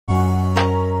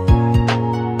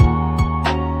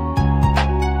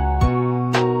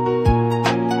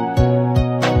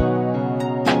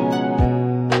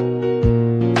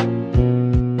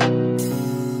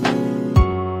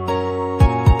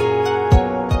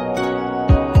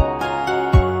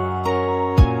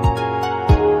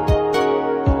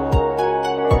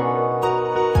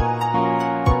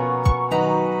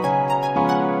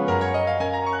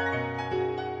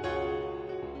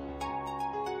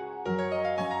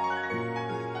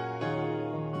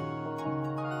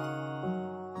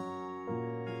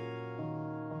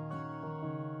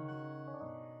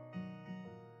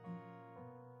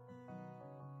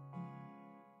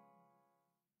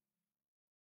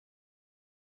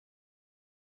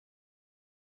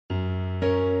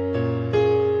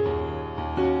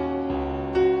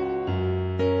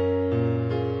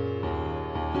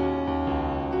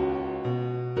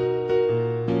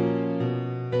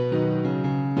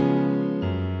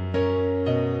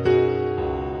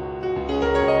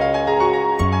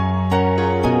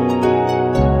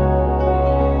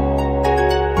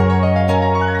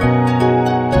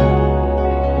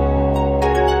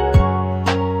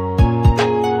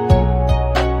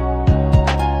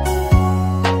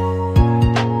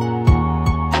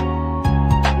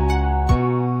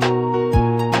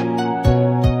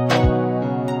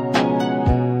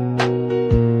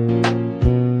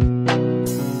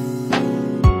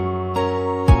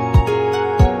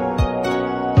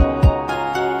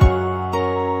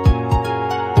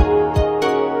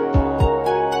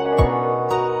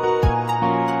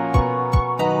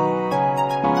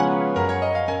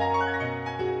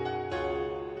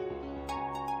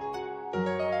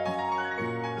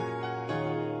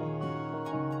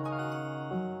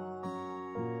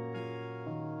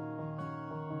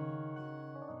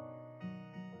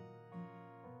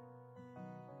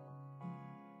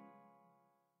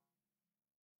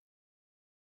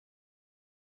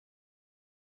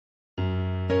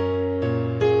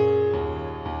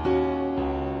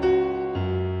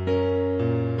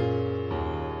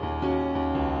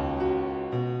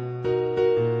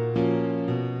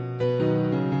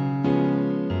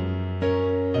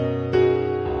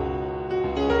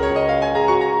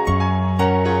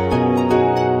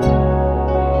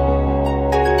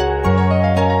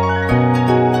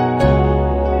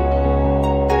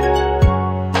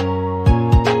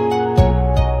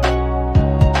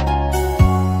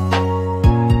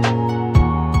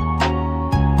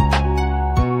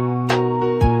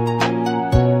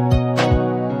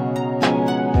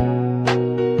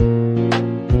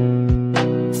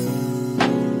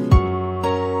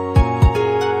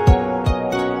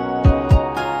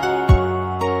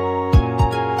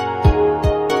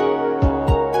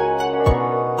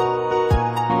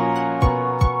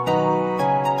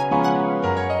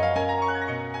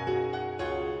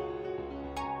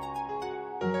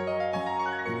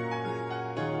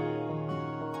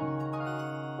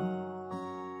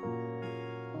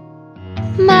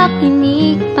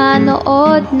Makinig,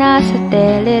 manood, nasa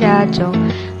teleradyo.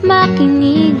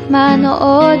 Makinig,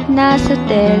 manood, nasa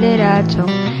teleradyo.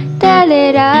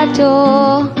 Teleradyo,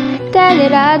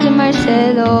 Teleradyo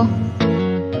Marcelo.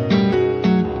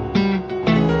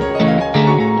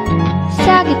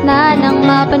 Sa gitna ng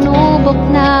mapanubok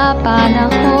na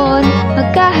panahon,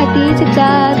 magkahatid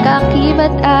sa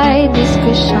kakibat ay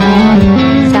diskusyon.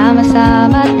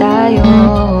 Sama-sama tayo.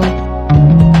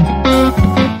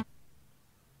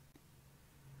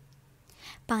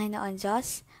 Panginoon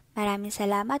Diyos, maraming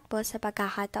salamat po sa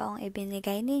pagkakataong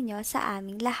ibinigay ninyo sa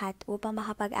aming lahat upang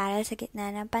makapag-aral sa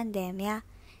gitna ng pandemya.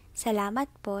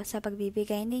 Salamat po sa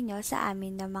pagbibigay ninyo sa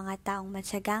amin ng mga taong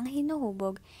matyagang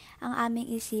hinuhubog ang aming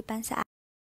isipan sa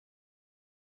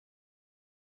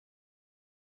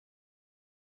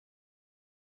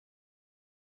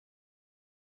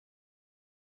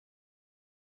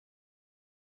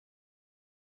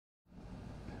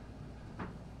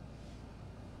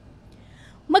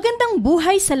Magandang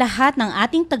buhay sa lahat ng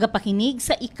ating tagapakinig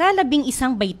sa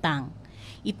ika-11 baitang.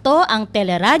 Ito ang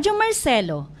Teleradyo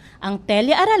Marcelo, ang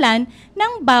telearalan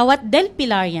ng bawat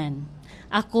Delpilarian.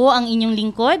 Ako ang inyong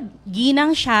lingkod,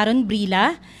 Ginang Sharon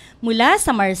Brila, mula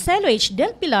sa Marcelo H.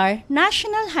 Del Pilar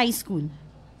National High School.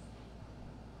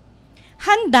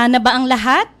 Handa na ba ang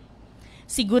lahat?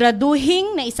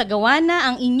 Siguraduhin na isagawa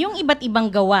na ang inyong iba't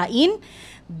ibang gawain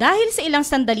dahil sa ilang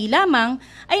sandali lamang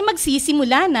ay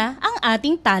magsisimula na ang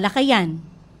ating talakayan.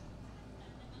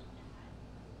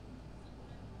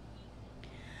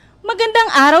 Magandang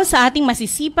araw sa ating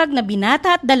masisipag na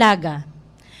binata at dalaga.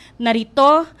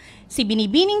 Narito si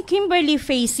Binibining Kimberly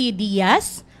Faye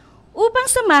Diaz upang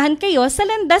samahan kayo sa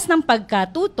landas ng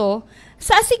pagkatuto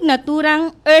sa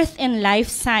asignaturang Earth and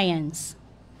Life Science.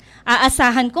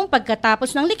 Aasahan kong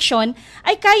pagkatapos ng leksyon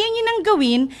ay kaya niyo nang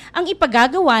gawin ang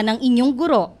ipagagawa ng inyong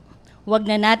guro. Huwag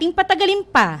na nating patagalin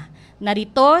pa.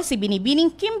 Narito si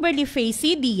Binibining Kimberly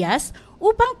Faye Diaz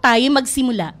upang tayo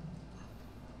magsimula.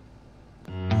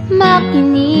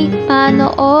 Makinig,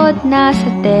 manood, nasa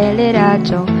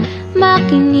teleradyo.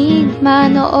 Makinig,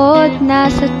 manood,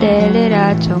 nasa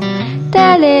teleradyo.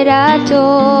 Teleradyo,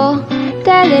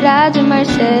 Teleradyo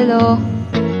Marcelo.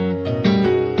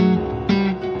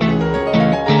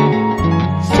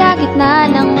 Sa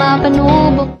gitna ng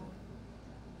mapanubok.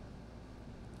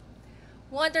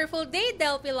 Wonderful day,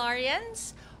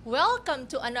 Delpilarians! Welcome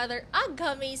to another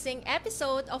amazing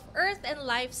episode of Earth and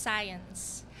Life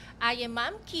Science. I am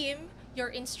Ma'am Kim,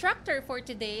 your instructor for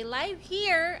today, live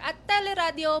here at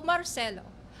Teleradio Marcelo,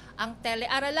 ang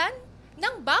telearalan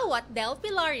ng bawat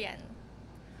Delpilarian.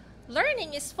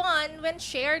 Learning is fun when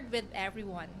shared with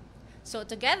everyone. So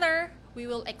together, we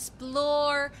will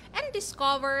explore and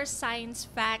discover science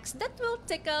facts that will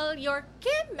tickle your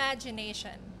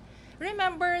imagination.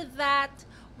 Remember that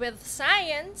with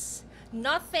science,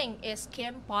 nothing is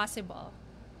impossible.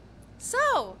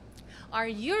 So, are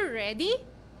you ready?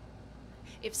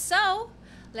 If so,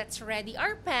 let's ready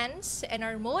our pens and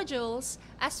our modules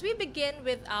as we begin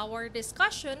with our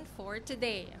discussion for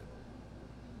today.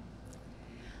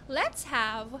 Let's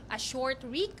have a short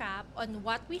recap on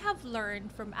what we have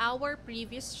learned from our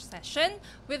previous session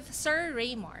with Sir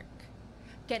Raymark.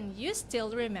 Can you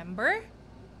still remember?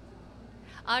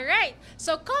 Alright,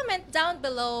 so comment down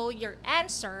below your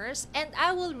answers and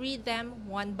I will read them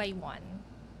one by one.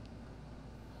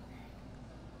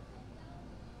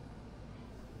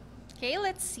 Okay,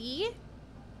 let's see.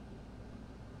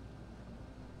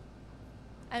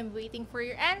 I'm waiting for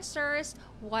your answers.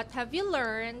 What have you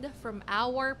learned from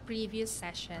our previous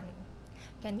session?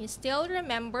 Can you still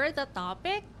remember the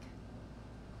topic?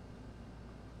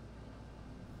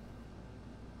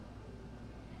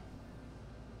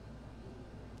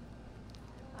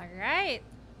 Alright.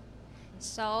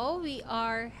 So, we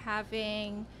are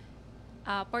having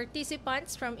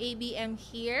participants from ABM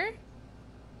here.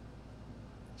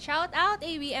 Shout out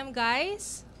ABM,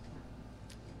 guys!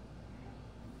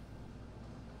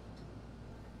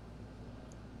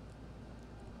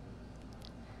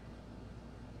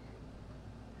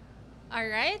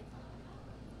 Alright.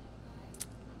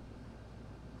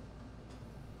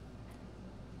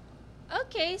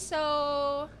 Okay,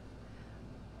 so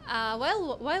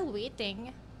while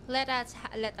waiting, let us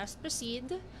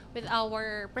proceed with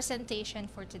our presentation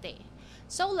for today.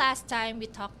 So last time we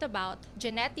talked about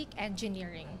genetic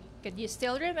engineering. Could you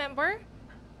still remember?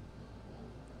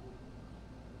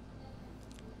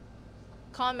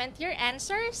 Comment your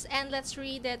answers and let's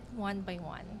read it one by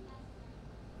one.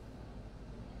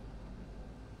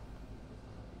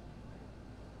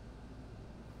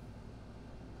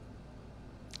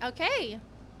 Okay.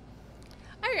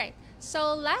 All right.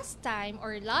 So last time,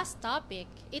 or last topic,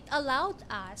 it allowed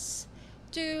us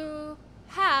to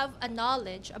have a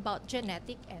knowledge about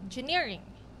genetic engineering,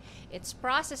 its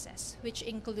processes, which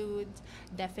include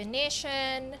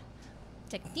definition,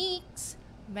 techniques,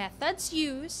 methods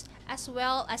used, as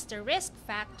well as the risk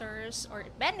factors or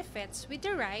benefits we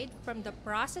derive from the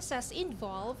processes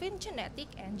involved in genetic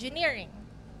engineering.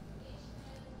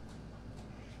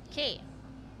 Okay,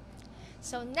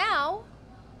 so now,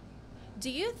 do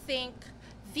you think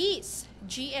these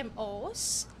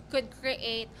GMOs could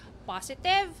create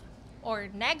positive or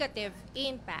negative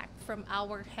impact from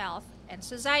our health and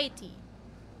society?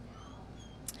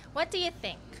 What do you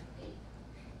think?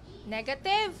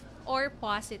 Negative or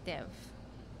positive?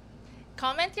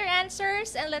 Comment your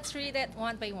answers and let's read it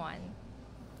one by one.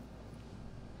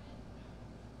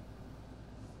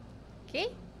 Okay?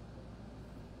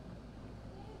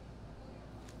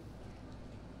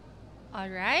 All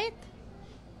right.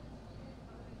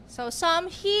 So some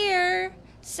here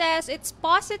says it's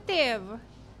positive.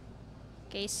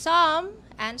 Okay, some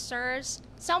answer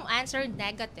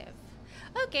negative.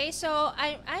 Okay, so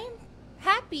I'm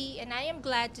happy and I am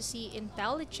glad to see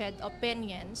intelligent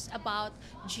opinions about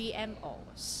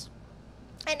GMOs.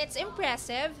 And it's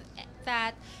impressive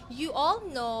that you all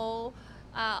know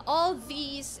all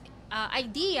these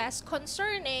ideas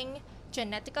concerning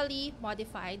genetically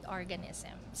modified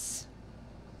organisms.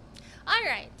 All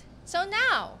right, so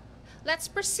now let's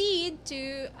proceed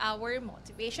to our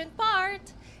motivation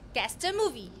part. Guess the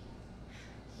movie.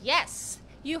 Yes,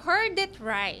 you heard it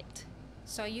right.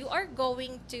 So you are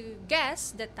going to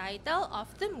guess the title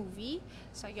of the movie.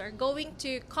 So you're going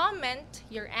to comment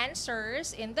your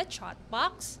answers in the chat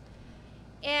box.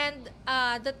 And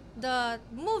the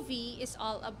movie is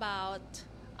all about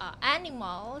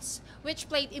animals which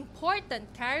played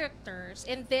important characters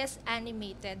in this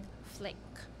animated flick.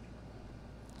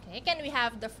 Okay, can we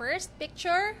have the first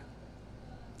picture?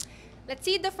 Let's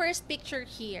see the first picture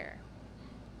here.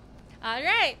 All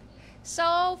right.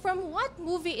 So, from what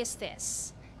movie is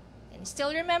this? Can you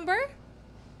still remember?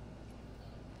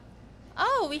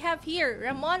 Oh, we have here,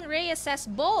 Ramon Reyes says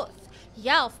both.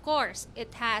 Yeah, of course,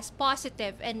 it has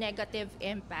positive and negative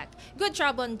impact. Good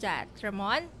job on that,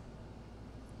 Ramon.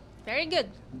 Very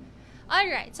good. All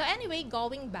right, so anyway,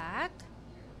 going back.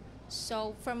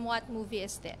 So, from what movie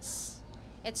is this?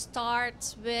 It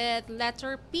starts with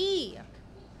letter P.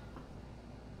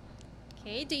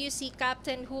 Okay, do you see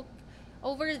Captain Hook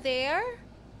over there?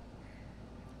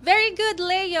 Very good,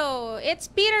 Leo. It's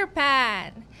Peter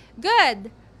Pan. Good.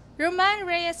 Roman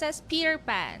Reyes says Peter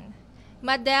Pan.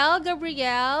 Madel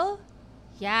Gabriel.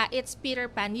 Yeah, it's Peter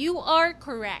Pan. You are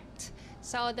correct.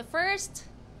 So the first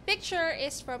picture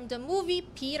is from the movie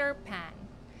Peter Pan.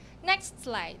 Next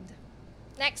slide.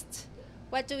 Next.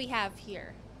 What do we have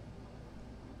here?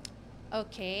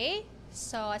 Okay.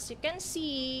 So as you can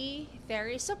see, there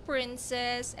is a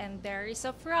princess and there is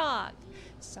a frog.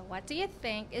 So what do you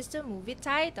think is the movie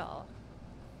title?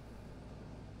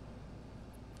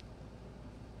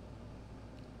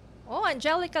 Oh,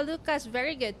 Angelica Lucas,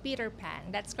 very good. Peter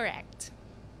Pan, that's correct.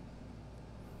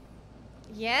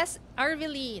 Yes,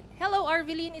 Arveline. Hello,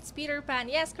 Arveline, it's Peter Pan.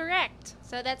 Yes, correct.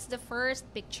 So that's the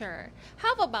first picture.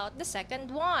 How about the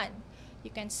second one?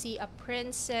 You can see a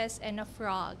princess and a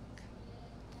frog.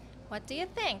 What do you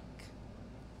think?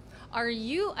 Are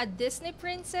you a Disney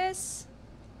princess?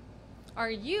 Are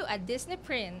you a Disney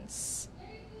prince?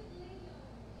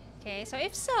 Okay, so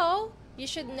if so, you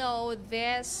should know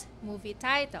this movie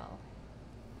title.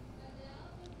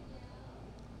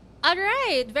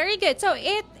 Alright, very good. So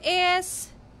it is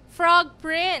Frog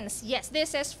Prince. Yes,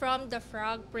 this is from the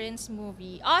Frog Prince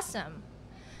movie. Awesome.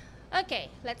 Okay,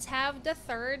 let's have the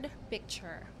third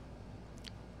picture.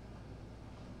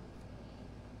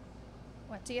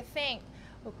 What do you think?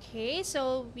 Okay,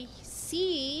 so we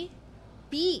see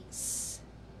bees.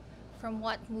 From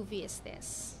what movie is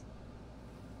this?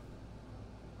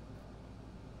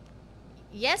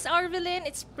 Yes, Arvelin,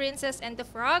 it's Princess and the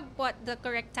Frog, but the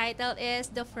correct title is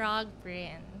The Frog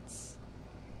Prince.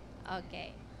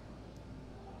 Okay.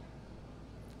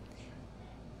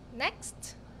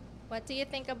 Next, what do you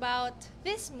think about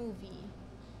this movie?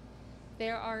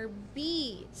 There are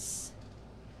bees.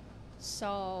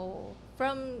 So,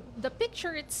 from the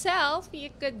picture itself, you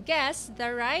could guess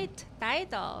the right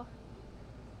title.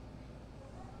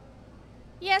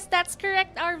 Yes, that's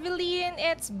correct, Arveline.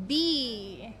 It's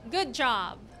B. Good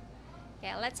job.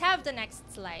 Okay, let's have the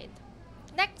next slide.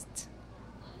 Next.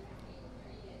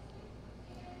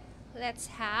 Let's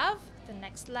have the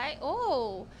next slide.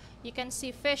 Oh, you can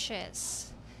see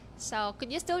fishes. So,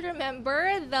 could you still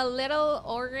remember the little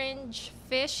orange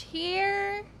fish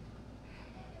here?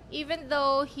 Even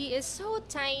though he is so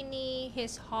tiny,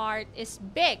 his heart is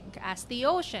big as the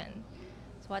ocean.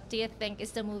 So what do you think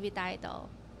is the movie title?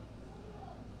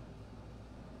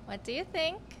 What do you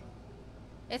think?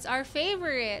 It's our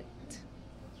favorite.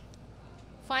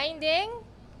 Finding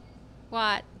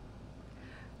what?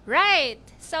 Right.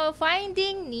 So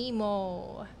Finding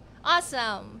Nemo.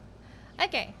 Awesome.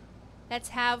 Okay. Let's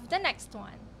have the next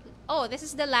one. Oh, this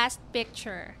is the last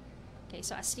picture. Okay,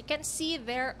 so as you can see,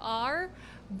 there are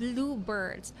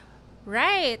bluebirds.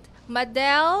 Right.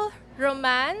 Madel,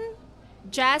 Roman,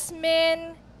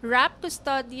 Jasmine, Rap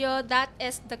Custodio. That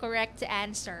is the correct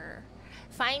answer.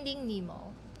 Finding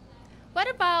Nemo. What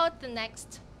about the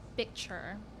next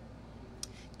picture?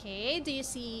 Okay, do you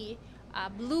see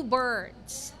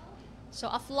bluebirds? So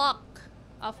a flock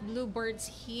of bluebirds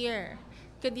here.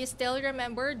 Could you still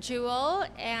remember Jewel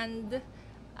and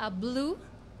Blue?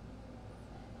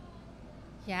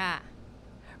 Yeah.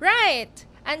 Right.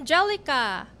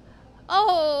 Angelica.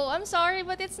 Oh, I'm sorry,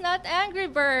 but it's not Angry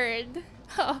Bird.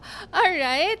 All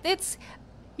right. It's,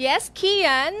 yes,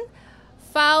 Kian,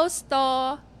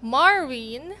 Fausto,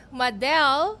 Marwin,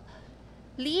 Madel,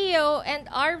 Leo, and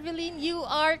Arveline. You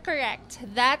are correct.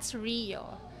 That's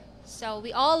Rio. So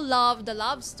we all love the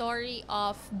love story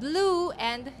of Blue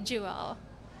and Jewel.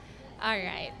 All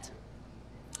right.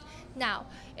 Now,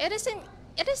 it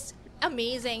is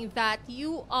amazing that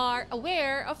you are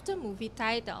aware of the movie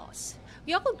titles.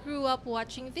 We all grew up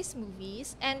watching these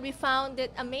movies, and we found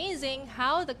it amazing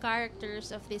how the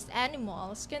characters of these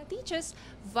animals can teach us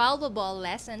valuable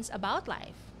lessons about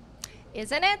life.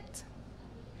 Isn't it?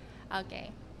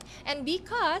 Okay. And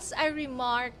because I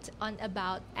remarked on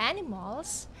about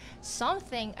animals,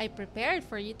 something I prepared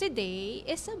for you today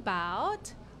is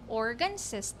about organ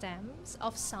systems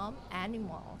of some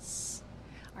animals.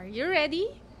 Are you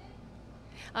ready?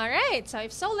 Alright, so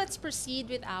if so, let's proceed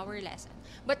with our lesson.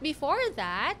 But before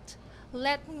that,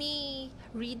 let me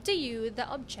read to you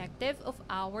the objective of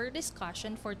our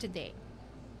discussion for today.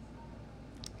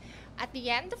 At the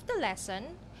end of the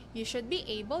lesson, you should be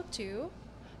able to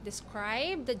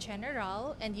describe the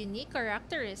general and unique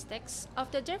characteristics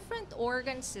of the different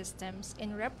organ systems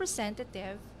in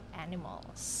representative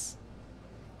animals.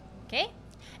 Okay?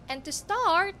 And to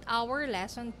start our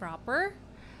lesson proper,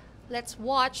 let's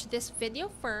watch this video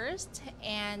first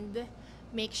and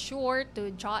make sure to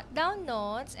jot down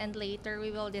notes, and later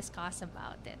we will discuss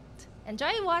about it.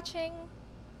 Enjoy watching!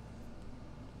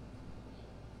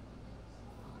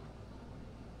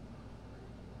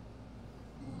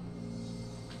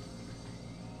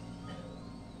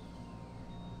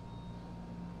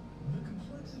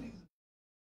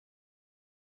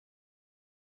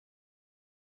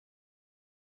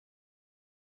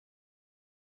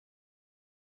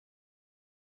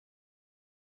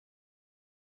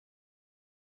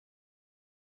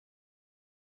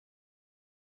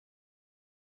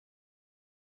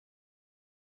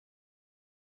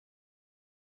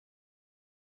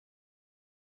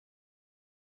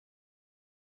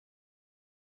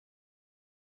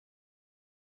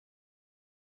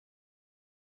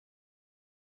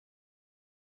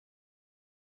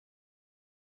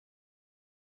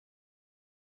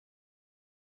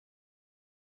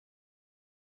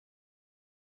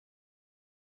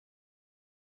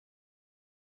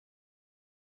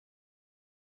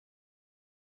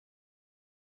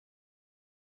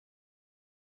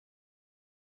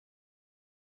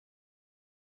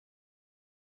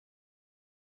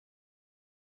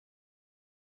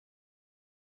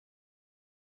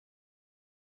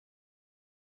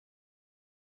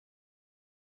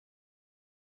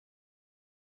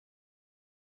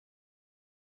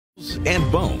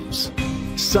 And bones.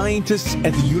 Scientists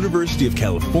at the University of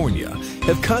California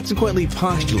have consequently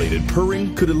postulated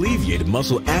purring could alleviate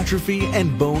muscle atrophy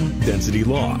and bone density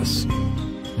loss.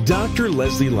 Dr.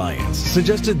 Leslie Lyons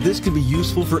suggested this could be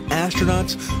useful for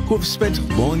astronauts who have spent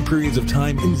long periods of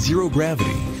time in zero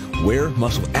gravity, where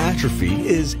muscle atrophy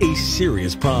is a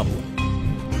serious problem.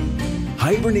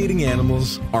 Hibernating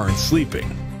animals aren't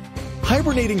sleeping.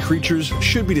 Hibernating creatures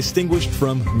should be distinguished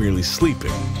from merely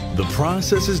sleeping. The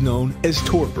process is known as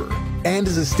torpor and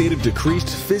is a state of decreased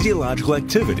physiological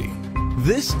activity.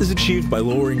 This is achieved by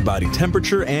lowering body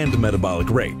temperature and metabolic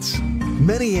rates.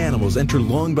 Many animals enter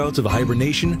long bouts of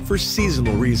hibernation for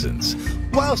seasonal reasons,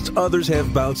 whilst others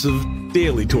have bouts of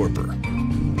daily torpor.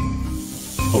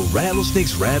 A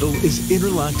rattlesnake's rattle is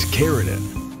interlocked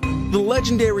keratin. The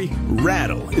legendary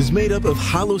rattle is made up of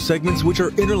hollow segments which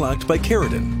are interlocked by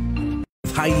keratin.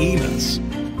 Hyenas.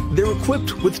 They're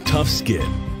equipped with tough skin,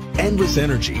 endless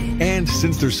energy, and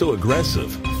since they're so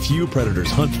aggressive, few predators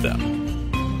hunt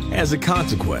them. As a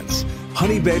consequence,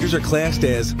 Honey badgers are classed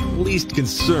as least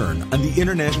concern on the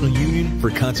International Union for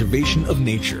Conservation of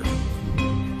Nature.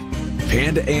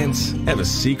 Panda ants have a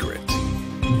secret.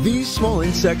 These small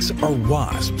insects are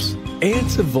wasps.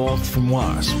 Ants evolved from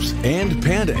wasps, and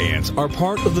panda ants are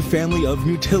part of the family of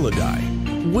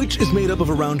Mutilidae, which is made up of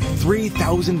around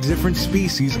 3,000 different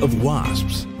species of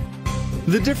wasps.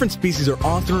 The different species are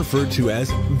often referred to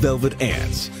as velvet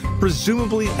ants,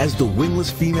 presumably as the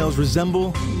wingless females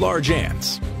resemble large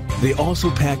ants. They also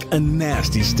pack a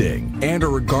nasty sting and are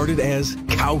regarded as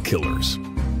cow killers.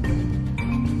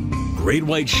 Great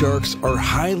white sharks are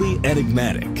highly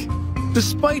enigmatic.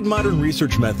 Despite modern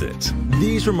research methods,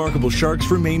 these remarkable sharks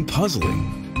remain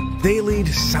puzzling. They lead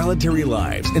solitary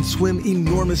lives and swim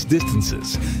enormous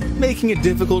distances, making it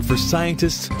difficult for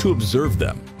scientists to observe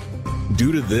them.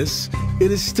 Due to this,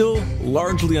 it is still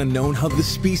largely unknown how the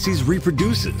species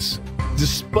reproduces.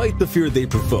 Despite the fear they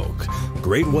provoke,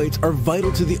 great whites are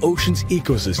vital to the ocean's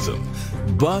ecosystem,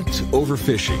 but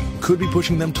overfishing could be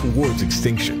pushing them towards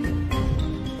extinction.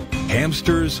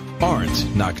 Hamsters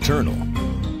aren't nocturnal.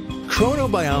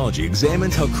 Chronobiology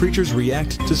examines how creatures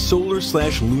react to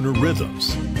solar/lunar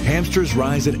rhythms. Hamsters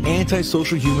rise at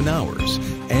antisocial human hours,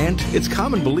 and it's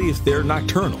common belief they're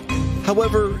nocturnal.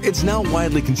 However, it's now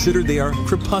widely considered they are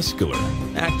crepuscular,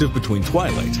 active between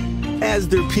twilight, as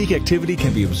their peak activity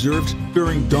can be observed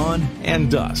during dawn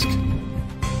and dusk.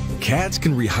 Cats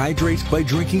can rehydrate by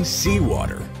drinking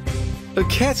seawater. A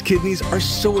cat's kidneys are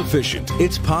so efficient,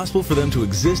 it's possible for them to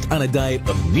exist on a diet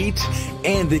of meat,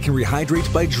 and they can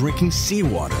rehydrate by drinking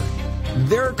seawater.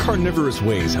 Their carnivorous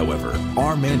ways, however,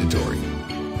 are mandatory.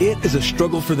 It is a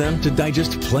struggle for them to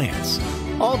digest plants,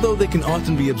 although they can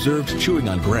often be observed chewing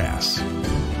on grass.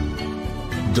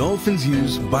 Dolphins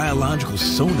use biological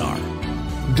sonar.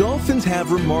 Dolphins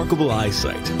have remarkable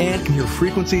eyesight and can hear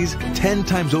frequencies 10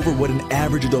 times over what an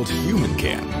average adult human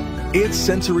can. Its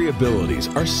sensory abilities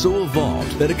are so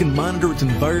evolved that it can monitor its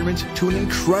environment to an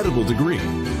incredible degree.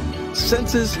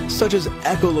 Senses such as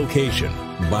echolocation,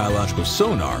 biological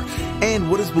sonar,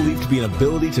 and what is believed to be an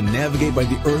ability to navigate by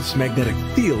the Earth's magnetic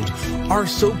field are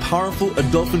so powerful a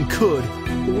dolphin could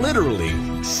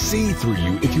literally see through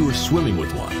you if you were swimming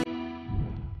with one.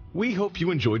 We hope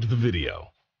you enjoyed the video.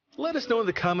 Let us know in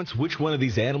the comments which one of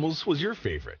these animals was your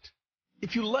favorite.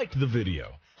 If you liked the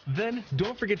video, then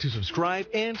don't forget to subscribe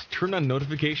and turn on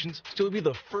notifications so you'll be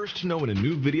the first to know when a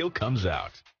new video comes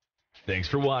out. Thanks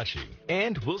for watching,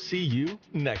 and we'll see you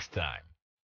next time.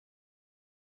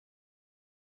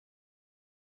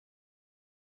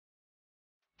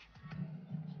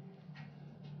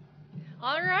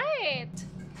 Alright!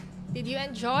 Did you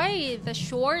enjoy the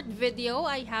short video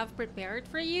I have prepared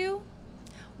for you?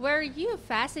 Were you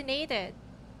fascinated?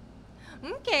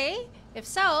 Okay, if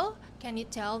so, can you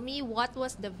tell me what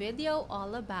was the video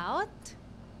all about?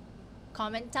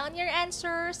 Comment down your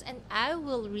answers and I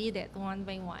will read it one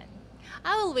by one.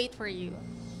 I will wait for you.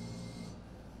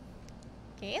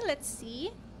 Okay, let's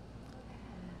see.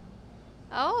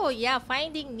 Oh yeah,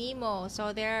 Finding Nemo.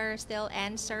 So there are still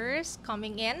answers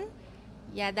coming in.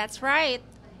 Yeah, that's right.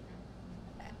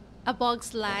 A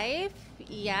Bug's Life.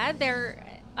 Yeah, there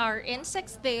are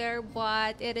insects there,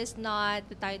 but it is not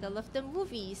the title of the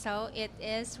movie. So it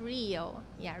is Rio.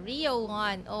 Yeah, Rio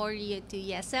 1 or Rio 2.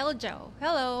 Yes, Eljo.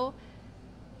 Hello.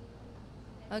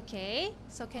 Okay,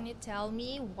 so can you tell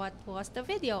me what was the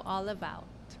video all about?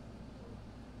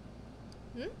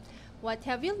 What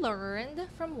have you learned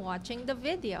from watching the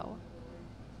video?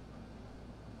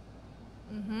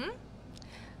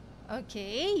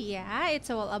 Okay, yeah, it's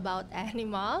all about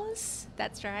animals.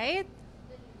 That's right.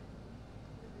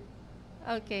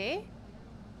 Okay.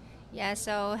 Yeah,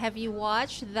 so have you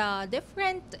watched the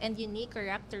different and unique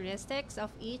characteristics of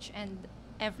each and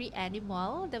every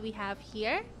animal that we have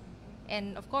here?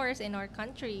 And of course, in our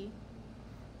country.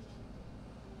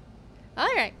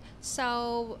 Alright,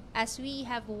 so as we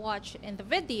have watched in the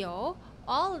video,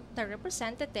 all the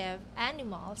representative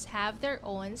animals have their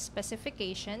own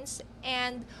specifications,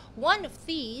 and one of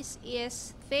these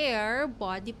is their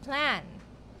body plan.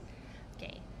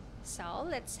 Okay, so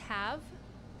let's have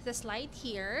the slide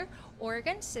here,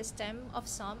 organ system of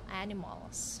some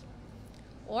animals.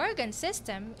 Organ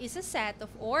system is a set of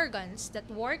organs that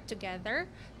work together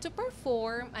to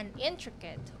perform an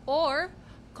intricate or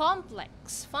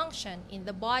complex function in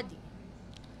the body.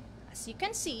 As you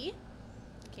can see,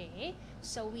 okay,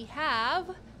 so we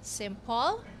have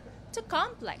simple to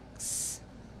complex.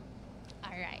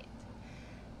 All right.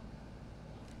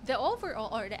 The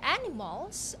overall or the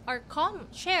animals are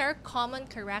share common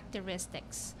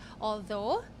characteristics,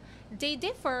 although they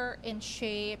differ in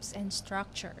shapes and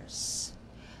structures.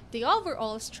 The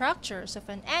overall structures of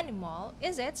an animal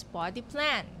is its body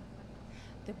plan.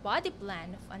 The body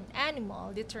plan of an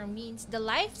animal determines the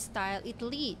lifestyle it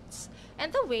leads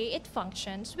and the way it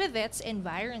functions with its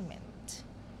environment.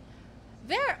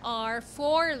 There are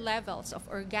 4 levels of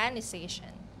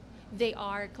organization. They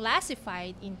are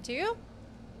classified into,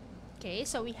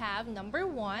 so we have number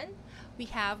 1, we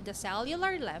have the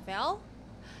cellular level.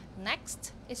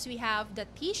 Next is we have the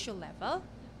tissue level.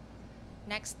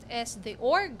 Next is the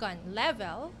organ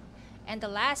level. And the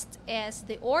last is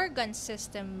the organ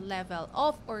system level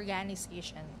of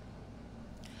organization.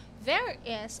 There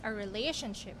is a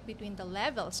relationship between the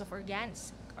levels of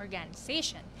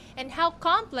organization and how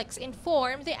complex in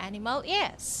form the animal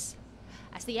is.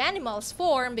 As the animal's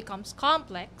form becomes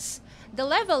complex, the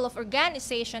level of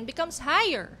organization becomes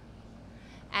higher.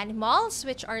 Animals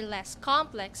which are less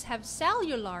complex have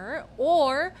cellular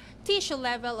or tissue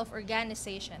level of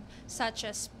organization, such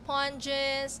as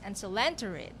sponges and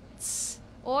coelenterids,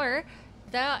 or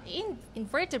the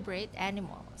invertebrate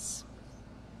animals.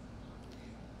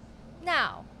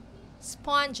 Now,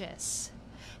 sponges.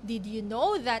 Did you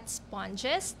know that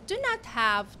sponges do not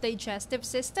have digestive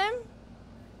system?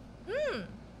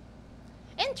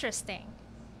 Interesting.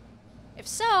 If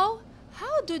so,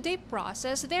 how do they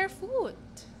process their food?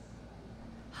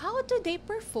 How do they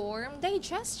perform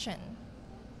digestion?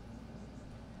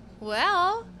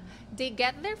 Well, they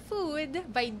get their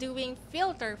food by doing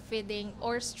filter feeding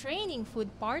or straining food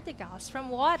particles from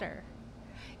water.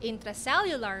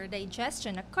 Intracellular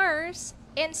digestion occurs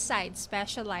inside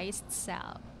specialized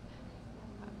cell.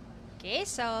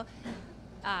 So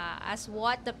as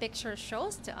what the picture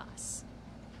shows to us.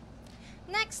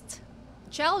 Next,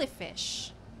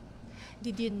 jellyfish.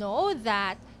 Did you know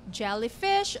that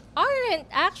jellyfish aren't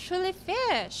actually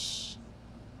fish?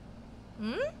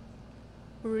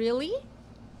 Really?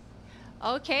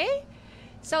 Okay.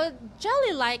 So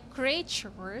jelly-like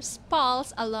creatures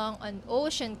pulse along on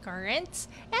ocean currents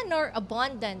and are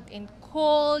abundant in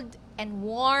cold and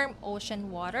warm ocean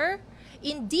water,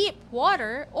 in deep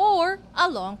water, or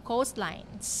along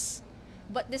coastlines.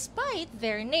 But despite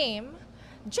their name,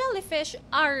 jellyfish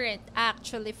aren't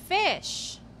actually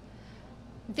fish.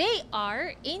 They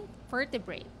are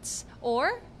invertebrates,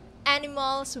 or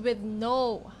animals with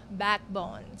no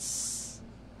backbones.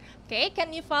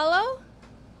 Can you follow?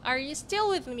 Are you still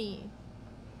with me?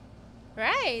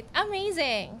 Right,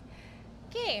 amazing.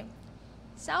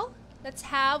 So let's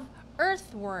have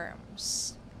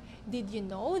earthworms. Did you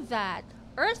know that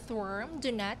earthworms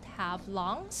do not have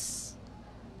lungs?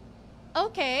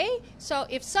 So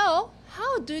if so,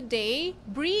 how do they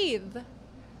breathe?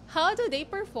 How do they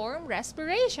perform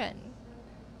respiration?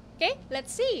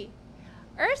 Let's see.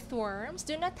 Earthworms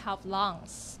do not have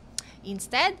lungs.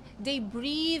 Instead, they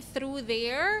breathe through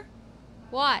their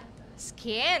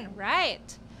skin,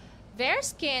 right? Their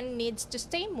skin needs to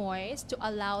stay moist to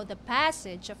allow the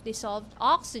passage of dissolved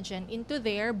oxygen into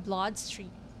their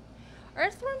bloodstream.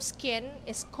 Earthworm skin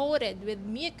is coated with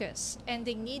mucus and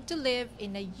they need to live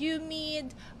in a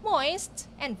humid, moist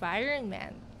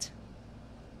environment.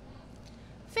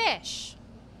 Fish.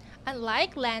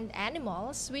 Unlike land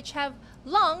animals, which have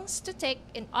lungs to take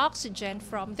in oxygen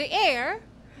from the air,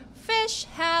 fish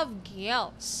have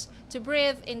gills to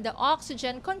breathe in the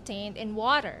oxygen contained in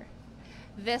water.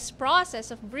 This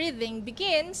process of breathing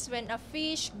begins when a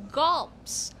fish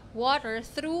gulps water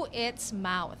through its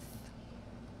mouth.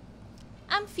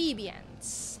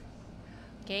 Amphibians.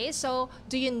 So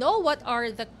do you know what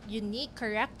are the unique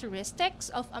characteristics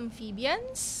of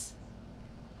amphibians?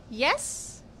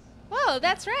 Yes? Well,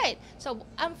 that's right. So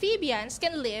amphibians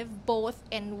can live both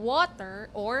in water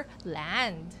or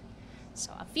land.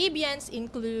 So amphibians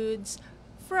includes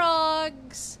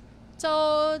frogs,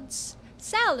 toads,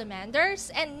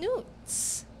 salamanders, and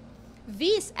newts.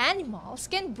 These animals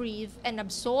can breathe and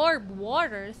absorb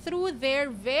water through their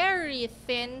very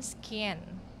thin skin.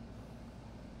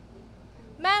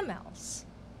 Mammals.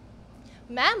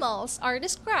 Mammals are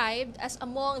described as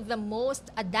among the most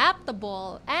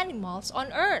adaptable animals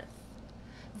on Earth.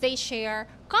 They share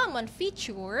common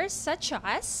features such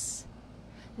as: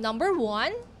 number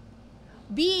 1,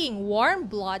 being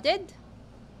warm-blooded.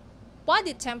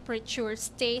 Body temperature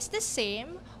stays the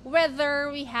same whether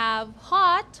we have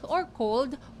hot or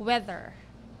cold weather.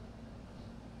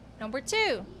 Number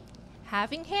 2,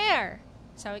 having hair.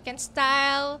 So we can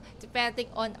style depending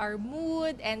on our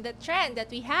mood and the trend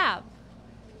that we have.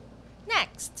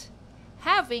 Next,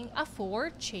 having a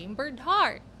 4-chambered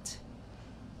heart.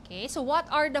 So what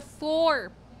are the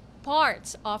 4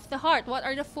 parts of the heart? What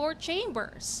are the 4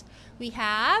 chambers? We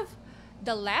have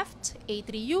the left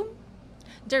atrium,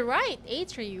 the right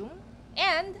atrium,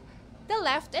 and the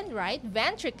left and right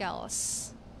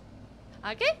ventricles.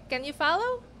 Okay, can you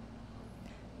follow?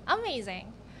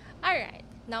 Amazing. All right,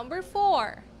 number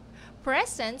 4,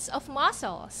 presence of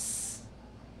muscles.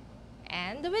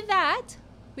 And with that,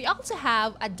 we also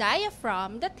have a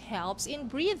diaphragm that helps in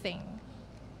breathing.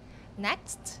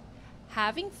 Next,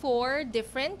 having 4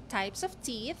 different types of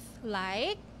teeth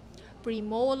like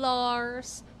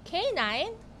premolars,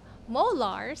 canine,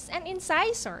 molars, and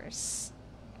incisors.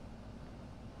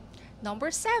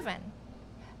 Number 7,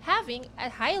 having a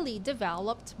highly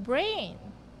developed brain.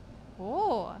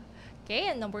 Oh, okay,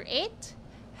 and number 8,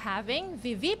 having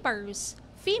viviparous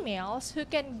females who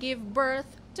can give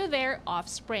birth to their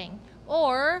offspring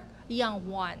or young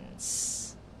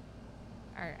ones.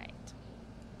 All right.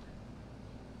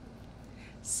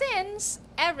 Since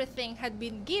everything had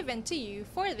been given to you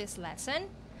for this lesson,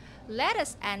 let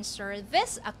us answer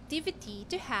this activity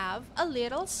to have a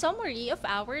little summary of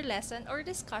our lesson or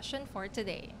discussion for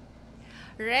today.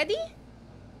 Ready?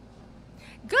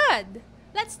 Good!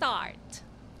 Let's start.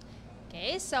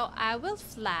 Okay, so I will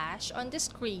flash on the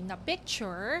screen a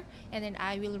picture and then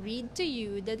I will read to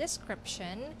you the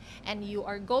description and you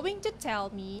are going to tell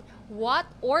me what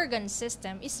organ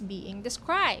system is being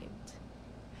described.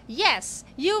 Yes,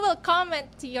 you will comment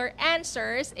your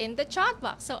answers in the chat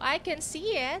box so I can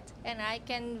see it and I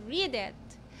can read it.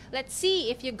 Let's see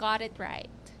if you got it right.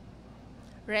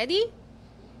 Ready?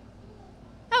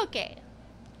 Okay.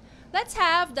 Let's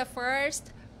have the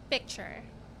first picture.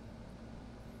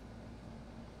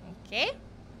 Okay?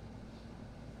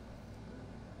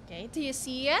 Okay, do you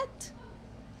see it?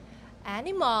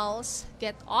 Animals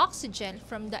get oxygen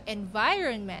from the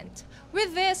environment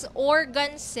with this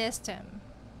organ system.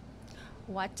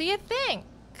 What do you think?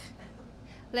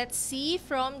 Let's see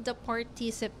from the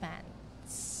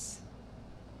participants.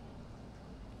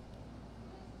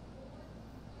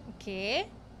 Okay.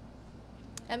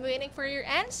 I'm waiting for your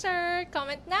answer.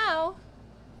 Comment now.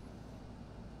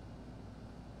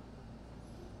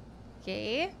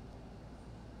 Okay.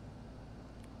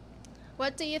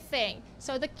 What do you think?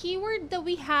 So the keyword that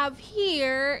we have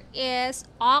here is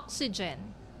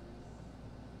oxygen.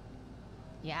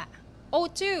 Yeah.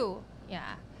 O2.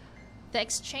 Yeah. The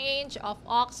exchange of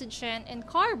oxygen and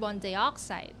carbon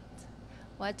dioxide.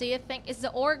 What do you think is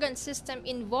the organ system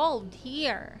involved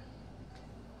here?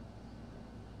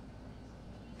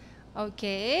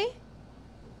 Okay.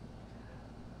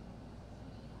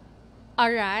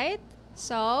 All right.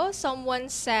 So, someone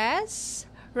says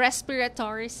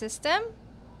respiratory system.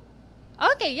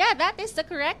 Okay, yeah, that is the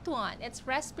correct one. It's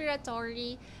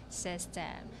respiratory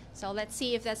system. So, let's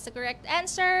see if that's the correct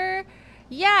answer.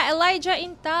 Yeah, Elijah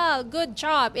Intal, good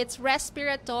job. It's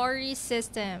respiratory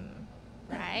system.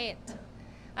 Right.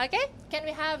 Okay, can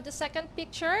we have the second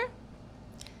picture?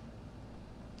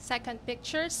 Second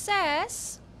picture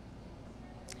says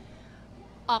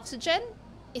oxygen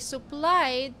is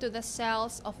supplied to the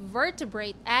cells of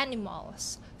vertebrate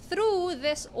animals through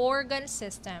this organ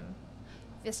system.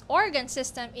 This organ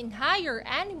system in higher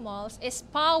animals is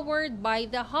powered by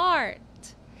the heart.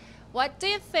 What do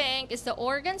you think is the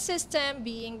organ system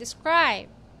being described?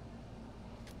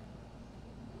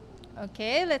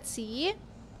 Okay, let's see.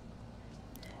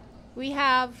 We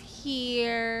have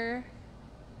here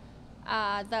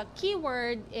the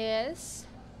keyword is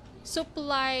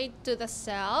supplied to the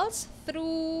cells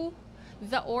through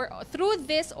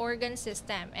this organ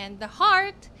system, and the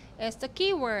heart is the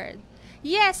keyword.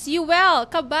 Yes, you will,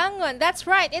 Kabangon. That's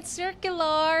right. It's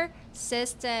circular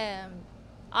system.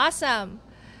 Awesome.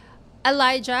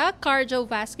 Elijah,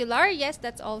 cardiovascular. Yes,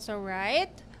 that's also right.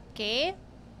 Okay.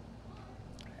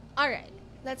 All right.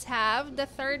 Let's have the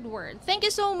third word. Thank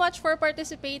you so much for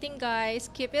participating, guys.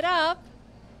 Keep it up.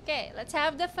 Okay, let's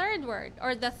have the third word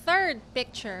or the third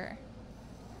picture.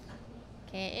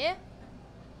 Okay.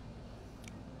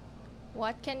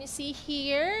 What can you see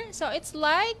here? So it's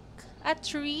like a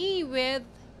tree with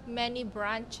many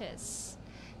branches.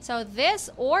 So this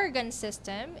organ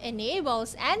system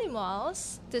enables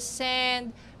animals to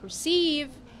send, receive,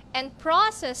 and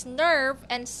process nerve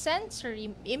and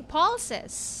sensory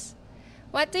impulses.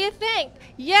 What do you think?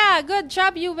 Yeah, good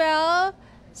job, Yuvel.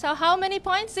 So how many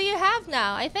points do you have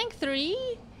now? I think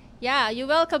 3. Yeah,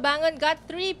 Yuvel Kabangon got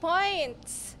 3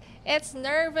 points. It's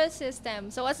nervous system.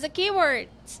 So what's the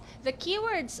keywords? The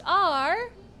keywords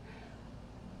are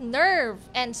nerve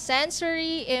and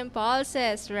sensory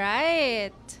impulses,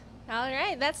 right? All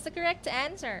right, that's the correct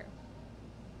answer.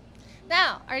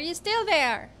 Now, are you still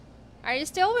there? Are you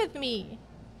still with me?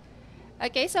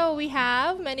 Okay, so we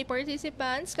have many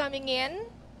participants coming in.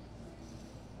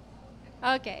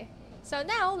 Okay, so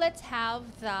now let's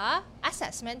have the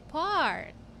assessment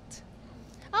part.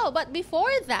 Oh, but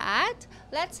before that,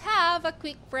 let's have a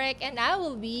quick break and I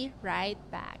will be right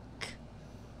back.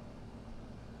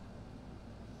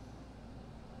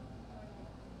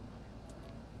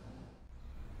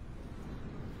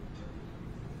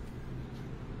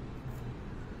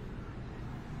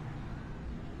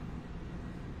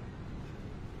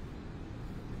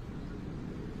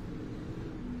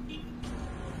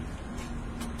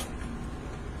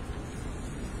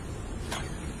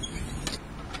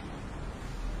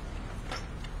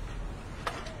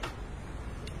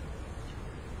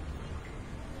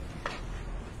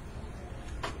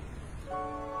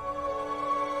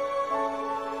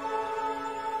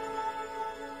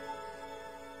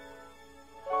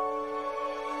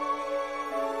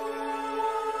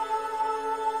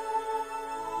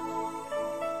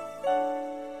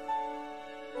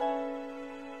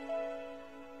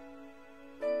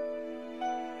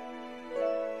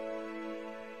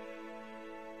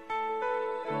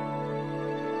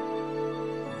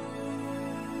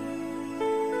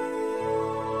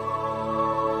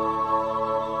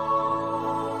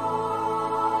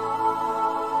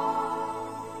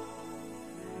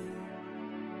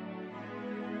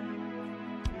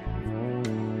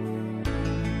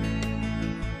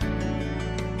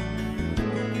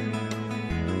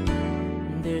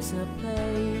 There's a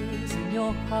place in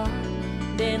your heart,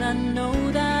 then I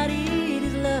know that it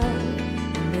is love.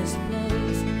 And this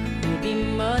place will be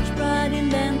much brighter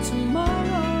than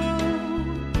tomorrow.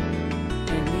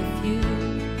 And if you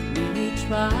really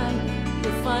try,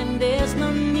 you'll find there's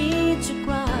no need to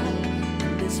cry.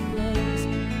 In this place,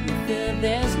 you feel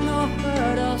there's no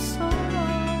hurt or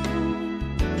sorrow.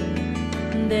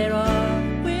 There are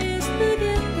ways to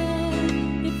get there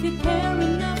if you care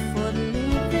enough for the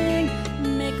living.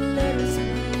 Make a little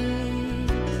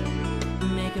space,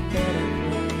 make a better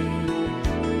place.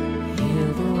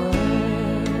 Heal the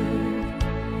world,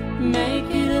 make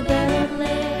it a better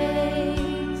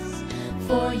place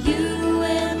for you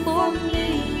and for me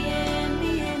and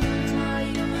the entire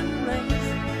human race.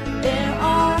 There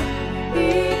are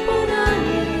people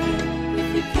dying. If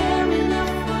you care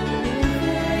enough for the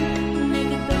living,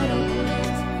 make a better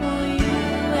place for you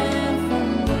and for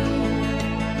me.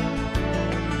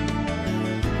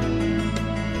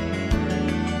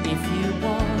 If you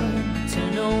want to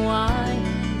know why,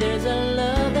 there's a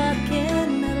love that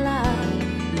cannot lie.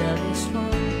 Love is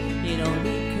strong, it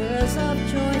only cures of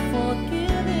joy for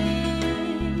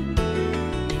giving.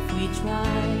 If we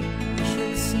try, we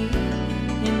should see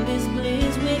in this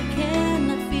bliss we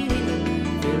cannot feel.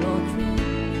 Feel or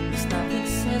dream, stop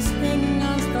existing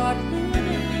and start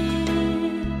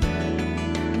living.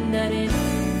 That it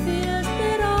feels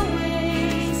that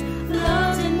always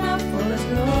love's enough for us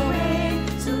glory.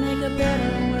 So make a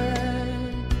better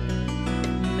world,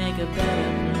 make a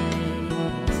better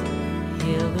place.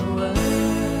 Heal the world,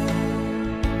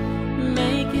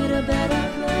 make it a better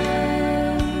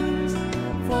place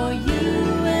for you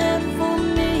and for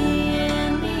me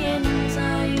and the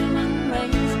entire human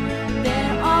race.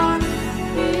 There are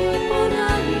people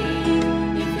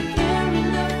dying. If you care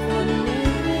enough for the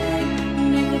living,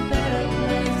 make a better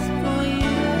place for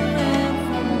you and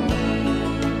for me.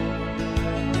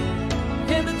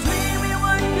 In the dream we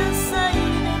were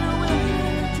insane, and a will we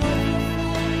enjoy your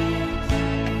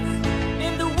face.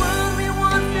 In the world we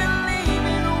want to live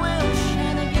in, will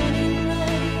shine again in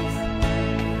place.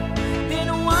 Then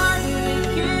why do we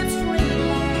keep straight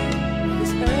line?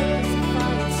 This earth is a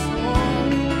fire soul.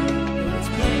 It's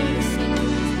plain to see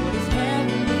what is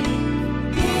heavenly.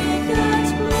 In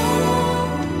God's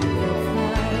glory, we'll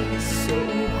fly so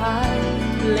high.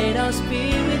 Let our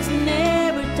spirits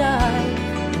never die.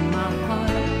 In my heart,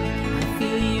 I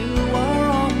feel you are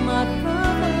all my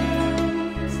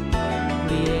brothers.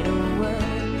 Create a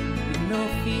world with no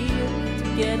fear.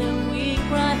 Together we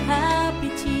cry happy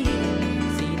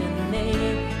tears. See the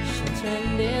nations turn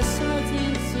their swords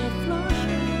into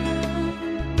flushes.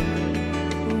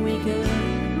 We could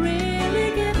really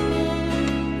get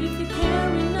there if you care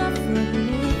enough for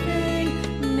living.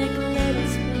 Make a little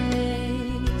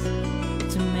space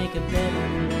to make a better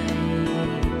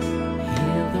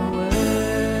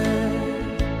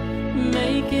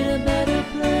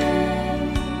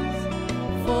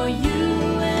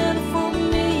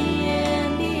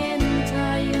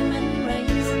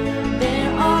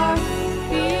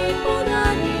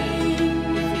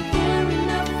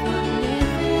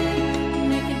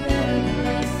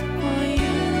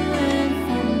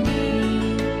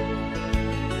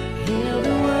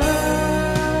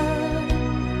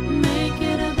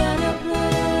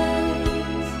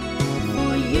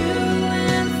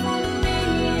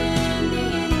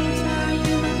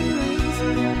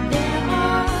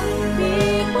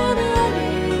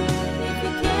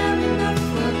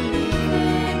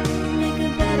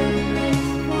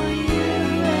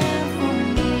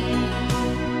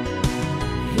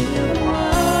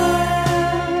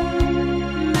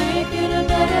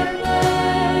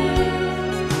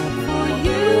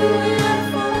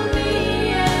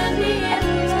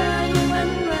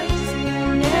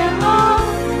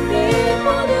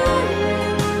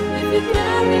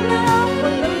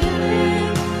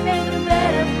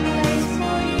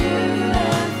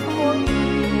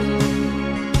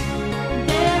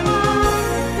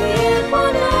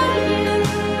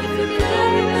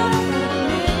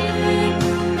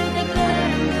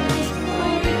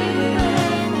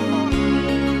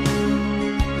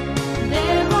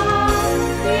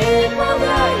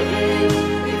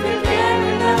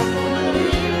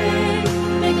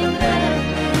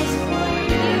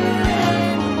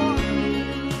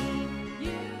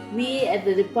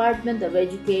Department of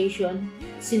Education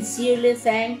sincerely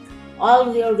thank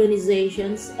all the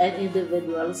organizations and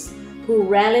individuals who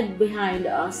rallied behind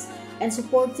us and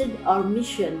supported our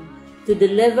mission to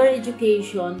deliver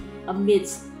education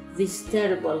amidst this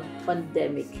terrible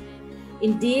pandemic.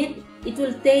 Indeed, it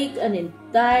will take an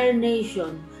entire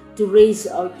nation to raise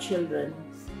our children,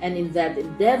 and in that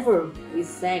endeavor, we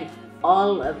thank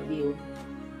all of you,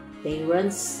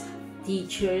 parents,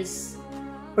 teachers,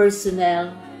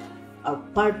 personnel, our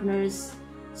partners,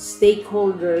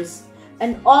 stakeholders,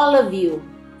 and all of you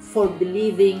for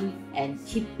believing and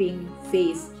keeping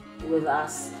faith with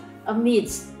us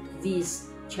amidst these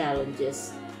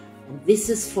challenges. And this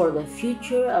is for the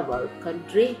future of our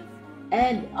country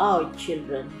and our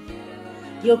children.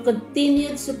 Your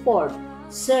continued support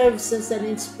serves as an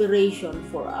inspiration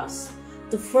for us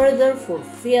to further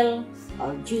fulfill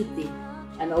our duty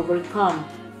and overcome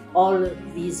all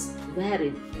these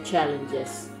varied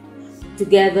challenges.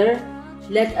 Together,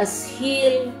 let us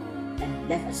heal and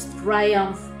let us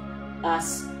triumph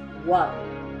as one.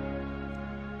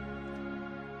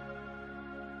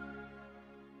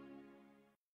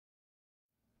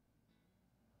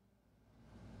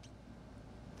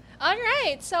 All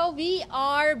right, so we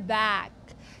are back.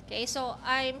 Okay, so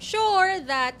I'm sure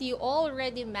that you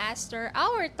already master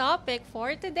our topic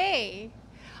for today.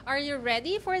 Are you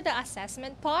ready for the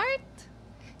assessment part?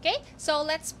 Okay, so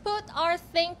let's put our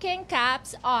thinking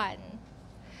caps on.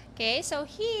 Okay, so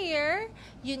here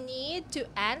you need to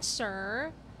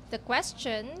answer the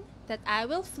question that I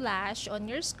will flash on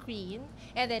your screen,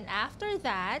 and then after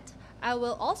that, I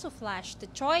will also flash the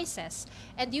choices,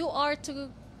 and you are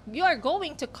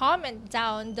going to comment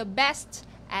down the best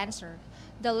answer,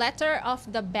 the letter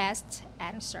of the best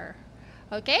answer.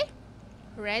 Okay?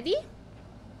 Ready?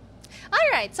 All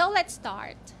right, so let's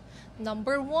start.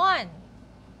 Number 1.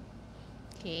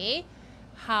 Okay.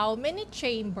 How many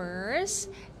chambers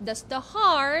does the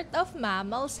heart of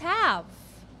mammals have?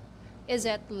 Is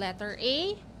it letter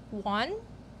A, 1,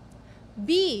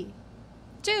 B,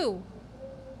 2,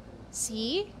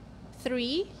 C,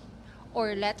 3,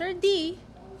 or letter D,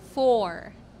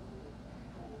 4?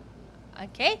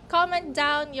 Okay, comment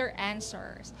down your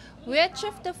answers. Which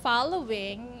of the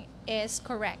following is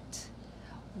correct?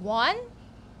 1,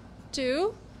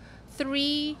 2,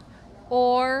 3,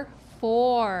 or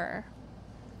 4?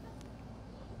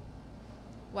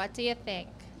 What do you think?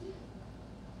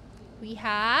 We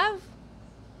have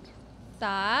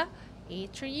the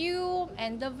atrium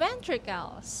and the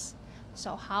ventricles.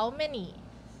 So how many?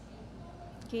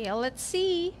 Okay, let's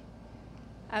see.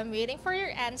 I'm waiting for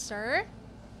your answer.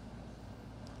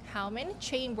 How many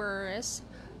chambers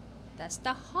does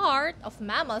the heart of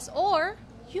mammals or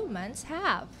humans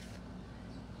have?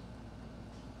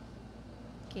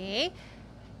 Okay.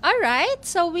 All right.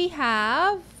 So we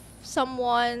have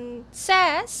someone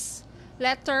says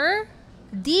letter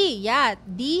D. Yeah,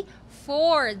 D,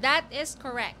 4. That is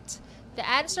correct. The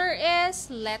answer is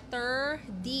letter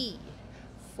D,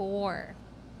 4.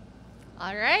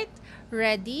 All right.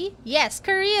 Ready? Yes,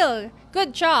 Karil.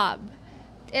 Good job.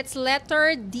 It's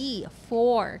letter D,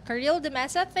 4. Karil de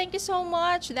Mesa, thank you so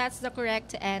much. That's the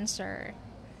correct answer.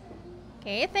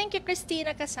 Okay, thank you,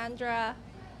 Christina Cassandra.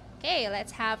 Okay,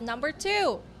 let's have number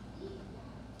 2.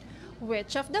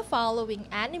 Which of the following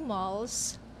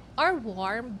animals are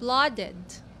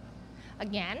warm-blooded?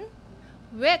 Again,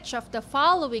 which of the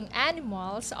following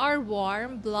animals are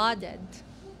warm-blooded?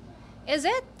 Is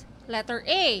it letter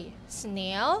A,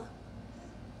 snail,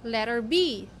 letter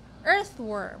B,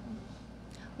 earthworm,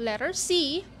 letter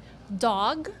C,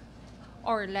 dog,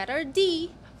 or letter D,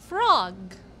 frog?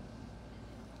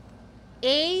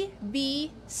 A,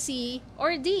 B, C,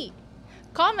 or D?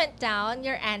 Comment down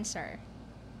your answer.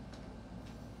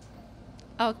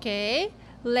 Okay,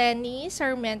 Lenny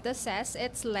Sarmiento says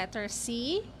it's letter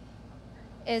C.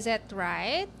 Is it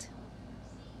right?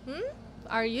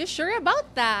 Are you sure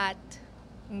about that?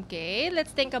 Okay, let's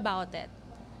think about it.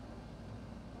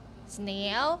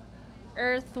 Snail,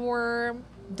 earthworm,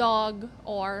 dog,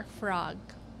 or frog?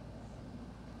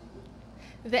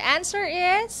 The answer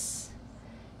is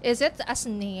it a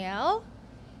snail?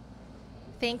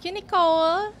 Thank you,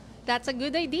 Nicole. That's a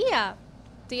good idea.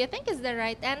 Do you think it's the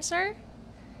right answer?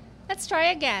 Let's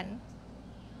try again.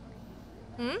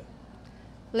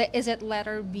 Is it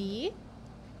letter B?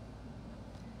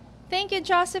 Thank you,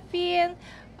 Josephine.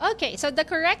 Okay, so the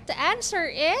correct answer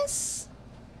is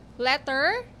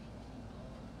letter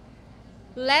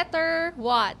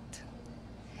what?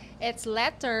 It's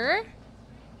letter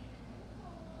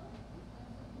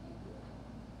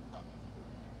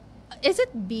Is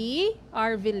it B,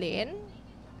 Arvelin?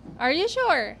 Are you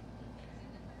sure?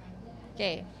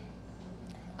 Okay.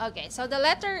 Okay, so the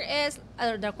letter is,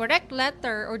 the correct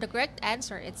letter or the correct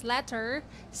answer, it's letter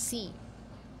C.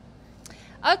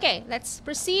 Okay, let's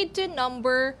proceed to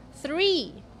number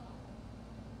 3.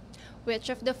 Which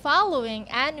of the following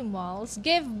animals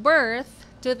give birth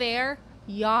to their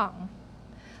young?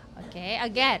 Okay,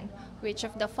 again, which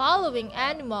of the following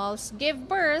animals give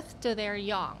birth to their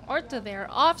young or to their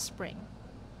offspring?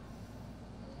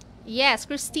 Yes,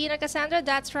 Christina Cassandra,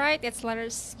 that's right. It's letter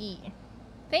C.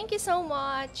 Thank you so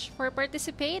much for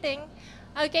participating.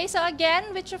 Okay, so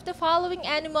again, which of the following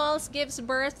animals gives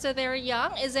birth to their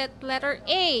young? Is it letter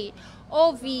A,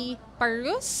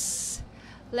 oviparous?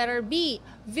 Letter B,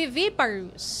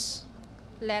 viviparous?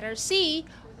 Letter C,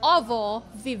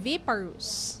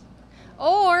 ovoviviparous?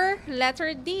 Or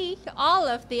letter D, all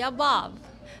of the above?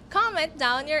 Comment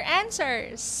down your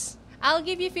answers. I'll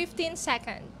give you 15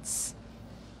 seconds.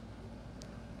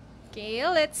 Okay,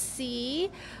 let's see.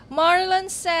 Marlon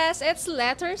says it's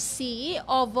letter C,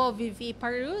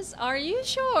 ovoviviparous. Are you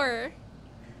sure?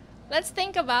 Let's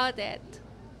think about it.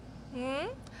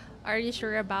 Are you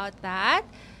sure about that?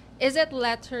 Is it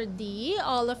letter D,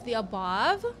 all of the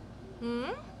above?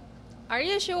 Are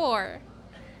you sure?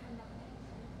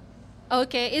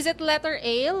 Okay, is it letter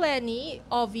A, Lenny,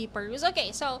 oviparous?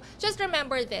 Okay, so just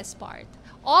remember this part.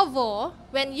 Ovo,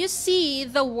 when you see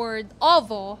the word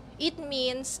ovo, it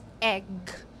means egg.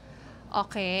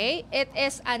 Okay, it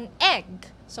is an egg.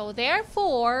 So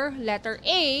therefore, letter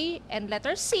A and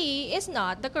letter C is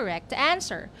not the correct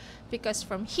answer. Because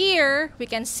from here, we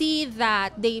can see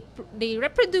that they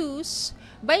reproduce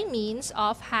by means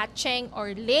of hatching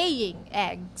or laying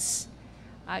eggs.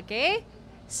 Okay,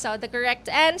 so the correct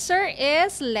answer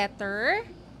is letter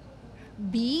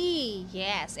B.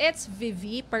 Yes, it's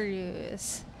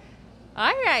viviparous.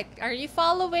 Alright, are you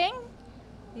following?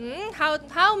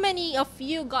 How many of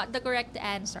you got the correct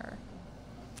answer?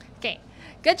 Okay,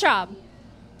 good job.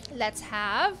 Let's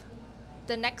have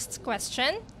the next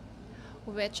question.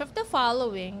 Which of the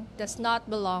following does not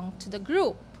belong to the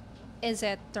group? Is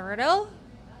it turtle?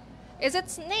 Is it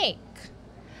snake?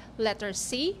 Letter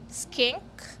C, skink?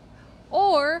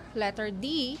 Or letter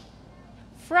D,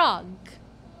 frog?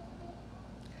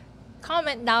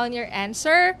 Comment down your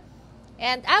answer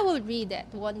and I will read it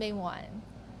one by one.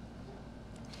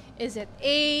 Is it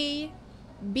A,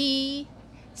 B,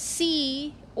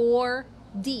 C, or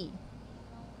D?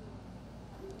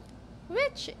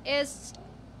 Which is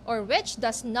or which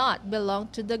does not belong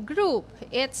to the group?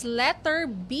 It's letter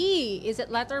B. Is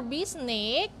it letter B,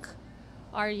 snake?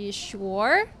 Are you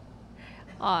sure?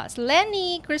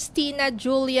 Lenny, Christina,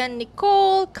 Julian,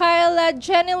 Nicole, Kyla,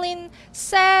 Jeneline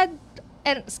said,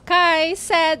 and Sky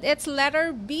said it's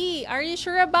letter B. Are you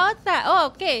sure about that? Oh,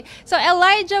 okay. So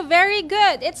Elijah, very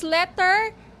good. It's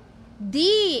letter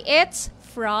D. It's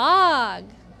frog.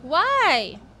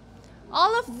 Why?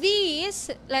 All of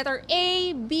these, letter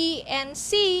A, B, and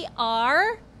C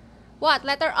are what?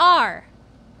 Letter R.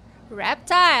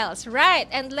 Reptiles, right.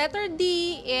 And letter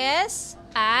D is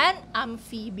an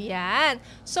amphibian.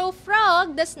 So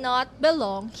frog does not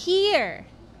belong here.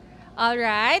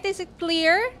 Alright, is it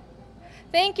clear?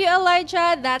 Thank you,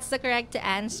 Elijah. That's the correct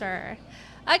answer.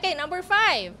 Okay, number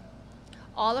 5.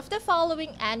 All of the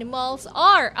following animals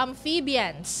are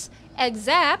amphibians,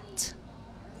 except,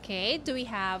 okay, do we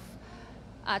have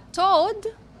a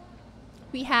toad?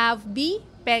 We have B,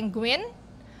 penguin,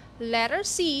 letter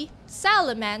C,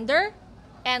 salamander,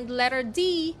 and letter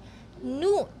D,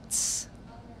 newts.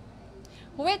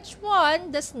 Which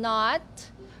one does not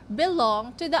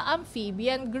belong to the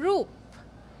amphibian group?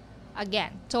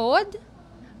 Again, toad,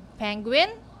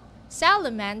 penguin,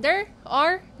 salamander,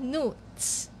 or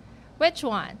newts? Which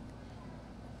one?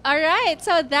 Alright,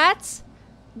 so that's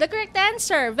the correct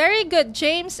answer. Very good,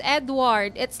 James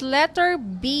Edward. It's letter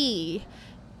B.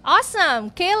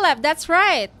 Awesome, Caleb, that's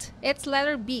right. It's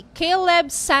letter B. Caleb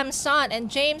Samson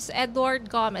and James Edward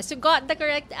Gomez. You got the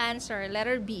correct answer.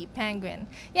 Letter B, penguin.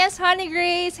 Yes, Honey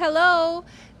Grace, hello.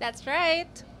 That's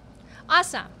right.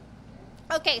 Awesome.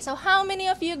 Okay, so how many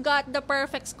of you got the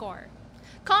perfect score?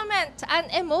 Comment an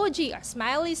emoji, a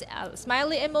smiley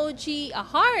emoji, a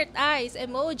heart eyes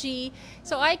emoji,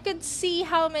 so I could see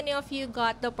how many of you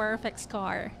got the perfect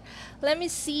score. Let me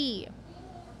see.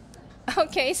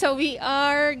 Okay, so we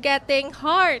are getting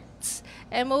hearts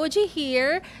emoji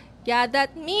here. Yeah,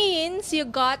 that means you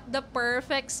got the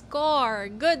perfect score.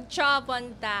 Good job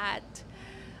on that.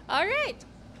 All right.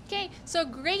 Okay, so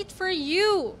great for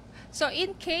you. So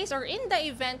in case or in the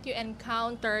event you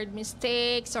encountered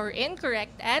mistakes or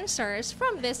incorrect answers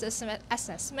from this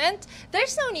assessment,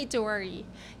 there's no need to worry.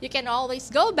 You can always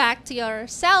go back to your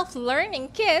self-learning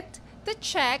kit to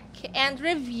check and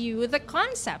review the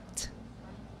concept.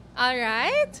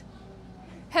 Alright?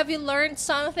 Have you learned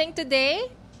something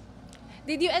today?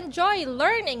 Did you enjoy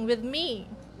learning with me?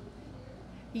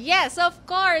 Yes, of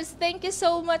course. Thank you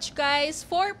so much, guys,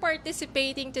 for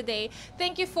participating today.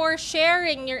 Thank you for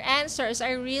sharing your answers.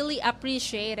 I really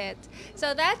appreciate it.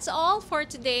 So that's all for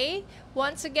today.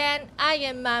 Once again, I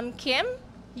am Ma'am Kim,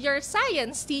 your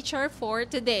science teacher for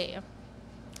today.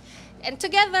 And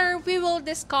together, we will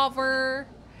discover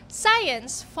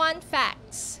science fun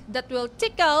facts that will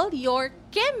tickle your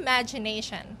Kim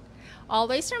imagination.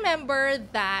 Always remember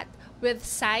that with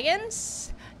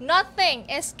science, nothing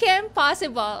is Kim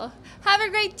possible. Have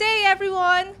a great day,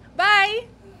 everyone. Bye!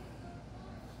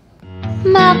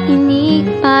 Makinig,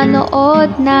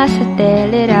 manood, nasa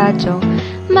teleradyo.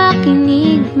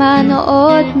 Makinig,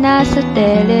 manood, nasa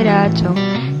teleradyo.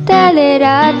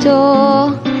 Teleradyo,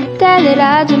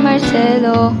 teleradyo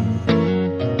Marcelo.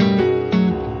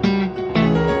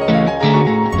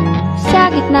 Sa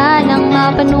gitna ng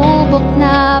mapanubok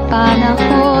na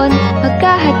panahon,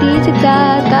 magkahatid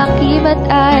sa kakibat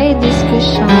ay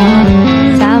diskusyon.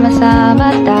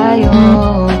 Sama-sama tayo.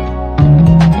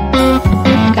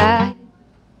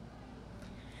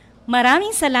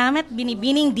 Maraming salamat,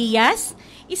 Binibining Diaz.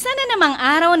 Isa na namang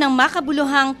araw ng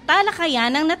makabuluhang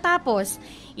talakayan ang natapos.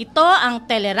 Ito ang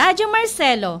Teleradyo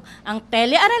Marcelo, ang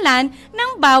telearalan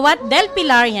ng bawat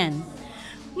Delpilarian.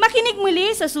 Makinig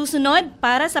muli sa susunod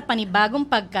para sa panibagong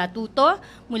pagkatuto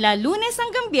mula Lunes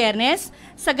hanggang Biyernes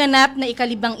sa ganap na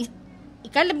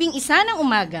ikalabing isa ng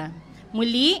umaga.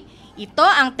 Muli, ito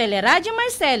ang Teleradyo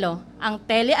Marcelo, ang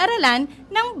telearalan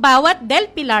ng bawat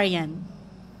Delpilarian.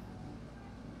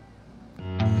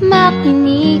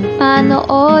 Makinig,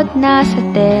 manood, nasa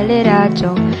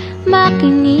teleradyo.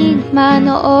 Makinig,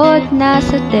 manood,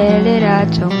 nasa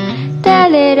teleradyo.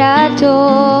 Teleradyo,